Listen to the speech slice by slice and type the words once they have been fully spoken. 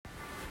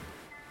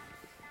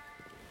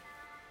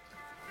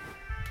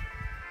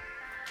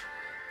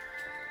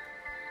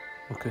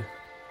Ok.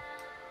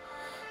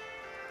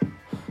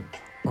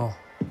 Oh.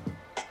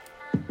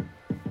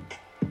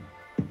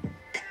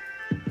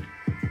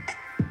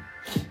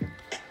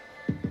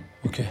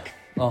 Ok.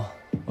 Ah.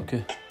 Ok.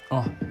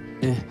 Ah.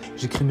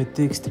 J'écris mes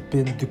textes,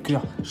 peines de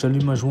cœur.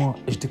 J'allume un joint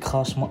et je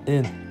décrache ma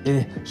haine.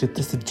 Je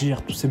teste de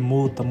dire tous ces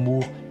mots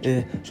d'amour.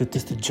 Je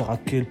teste de dire à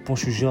quel point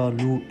je suis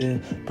jaloux.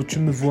 Peux-tu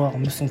me voir,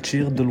 me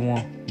sentir de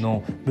loin?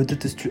 Non. Me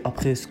détestes-tu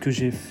après ce que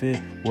j'ai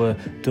fait? Ouais.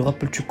 Te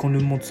rappelles-tu quand le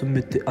monde se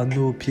mettait à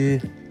nos pieds?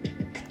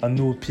 À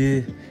nos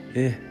pieds.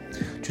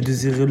 Tu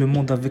désirais le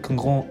monde avec un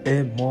grand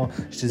M, moi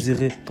je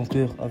désirais ton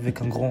cœur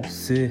avec un grand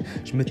C.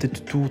 Je mettais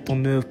tout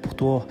en œuvre pour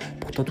toi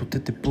tout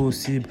était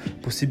possible.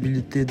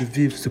 Possibilité de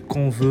vivre ce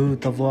qu'on veut,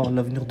 d'avoir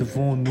l'avenir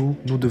devant nous,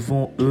 nous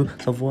devant eux.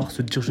 Savoir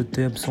se dire je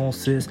t'aime sans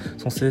cesse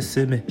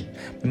aimer.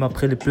 Même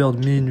après les pleurs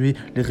de minuit,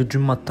 les rires du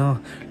matin,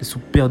 les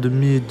soupirs de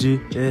midi.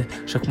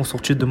 Chaque mot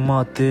sorti de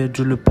ma tête,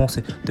 je le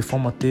pensais. Des fois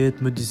ma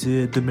tête me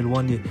disait de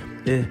m'éloigner.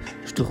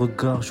 Je te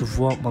regarde, je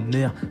vois ma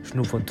mère, je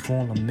nous vois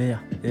devant la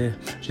mer.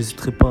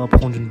 J'hésiterai pas à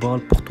prendre une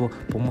balle pour toi.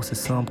 Pour moi c'est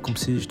simple, comme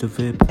si je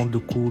devais prendre le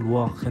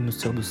couloir. Rien ne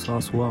sert de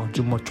s'asseoir,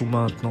 dis-moi tout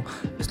maintenant.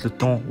 Est-ce le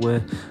temps?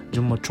 Ouais,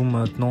 dis-moi tout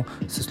maintenant.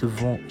 Cesse le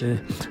vent,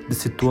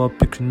 laissez-toi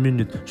plus qu'une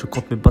minute. Je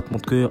compte mes battements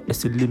de cœur et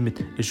ses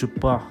limites. Et je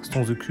pars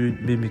sans aucune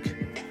mimique.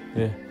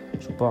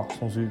 Je pars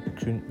sans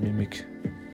aucune mimique.